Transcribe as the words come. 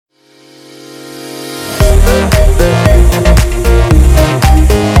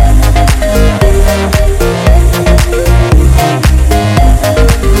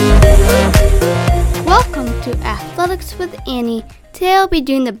Alex with Annie. Today I'll be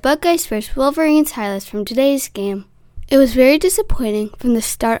doing the Buckeyes vs. Wolverines highlights from today's game. It was very disappointing from the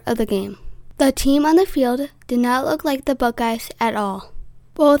start of the game. The team on the field did not look like the Buckeyes at all.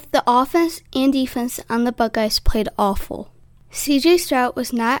 Both the offense and defense on the Buckeyes played awful. CJ Stroud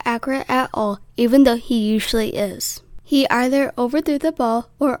was not accurate at all, even though he usually is. He either overthrew the ball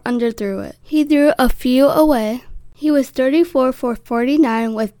or underthrew it. He threw a few away. He was 34 for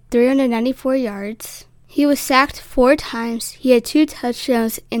 49 with 394 yards. He was sacked 4 times. He had 2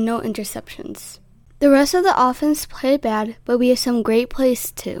 touchdowns and no interceptions. The rest of the offense played bad, but we had some great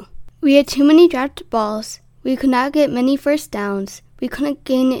plays too. We had too many dropped balls. We could not get many first downs. We couldn't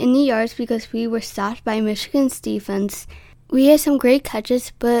gain any yards because we were stopped by Michigan's defense. We had some great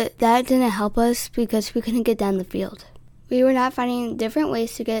catches, but that didn't help us because we couldn't get down the field. We were not finding different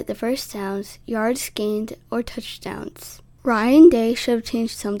ways to get the first downs, yards gained, or touchdowns. Ryan Day should have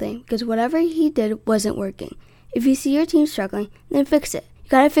changed something because whatever he did wasn't working. If you see your team struggling, then fix it. You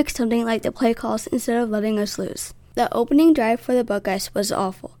gotta fix something like the play calls instead of letting us lose. The opening drive for the Buckeyes was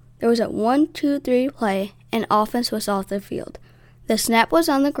awful. There was a 1-2-3 play and offense was off the field. The snap was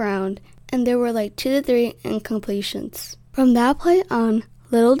on the ground and there were like 2 to 3 incompletions. From that play on,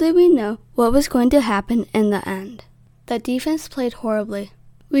 little did we know what was going to happen in the end. The defense played horribly.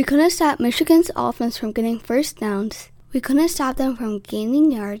 We couldn't stop Michigan's offense from getting first downs. We couldn't stop them from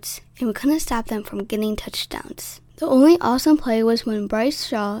gaining yards, and we couldn't stop them from getting touchdowns. The only awesome play was when Bryce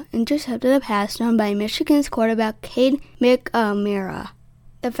Shaw intercepted a pass run by Michigan's quarterback Cade McNamara.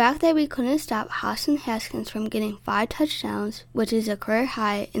 The fact that we couldn't stop Hassan Haskins from getting 5 touchdowns, which is a career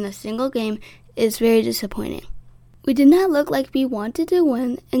high in a single game, is very disappointing. We did not look like we wanted to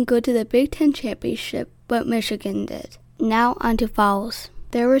win and go to the Big Ten championship, but Michigan did. Now on to fouls.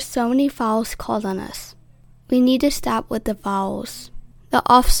 There were so many fouls called on us. We need to stop with the fouls. The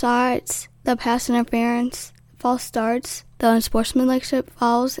offsides, the pass interference, false starts, the unsportsmanlike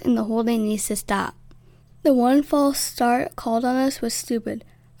fouls, and the holding needs to stop. The one false start called on us was stupid.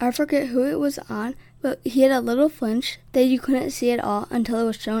 I forget who it was on, but he had a little flinch that you couldn't see at all until it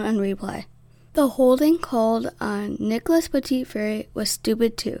was shown on replay. The holding called on Nicholas Petit-Ferry was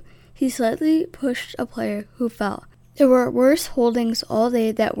stupid too. He slightly pushed a player who fell. There were worse holdings all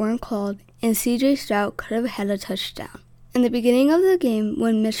day that weren't called, and CJ Stroud could have had a touchdown. In the beginning of the game,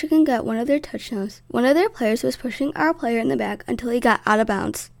 when Michigan got one of their touchdowns, one of their players was pushing our player in the back until he got out of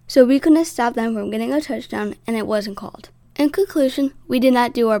bounds. So we couldn't stop them from getting a touchdown, and it wasn't called. In conclusion, we did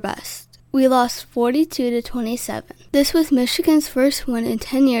not do our best. We lost 42-27. This was Michigan's first win in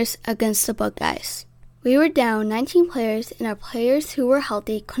 10 years against the Buckeyes. We were down 19 players, and our players who were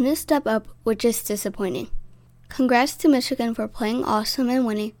healthy couldn't step up, which is disappointing. Congrats to Michigan for playing awesome and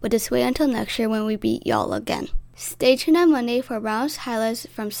winning, but just wait until next year when we beat y'all again. Stay tuned on Monday for Browns highlights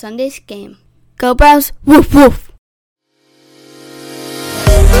from Sunday's game. Go Browns! Woof woof!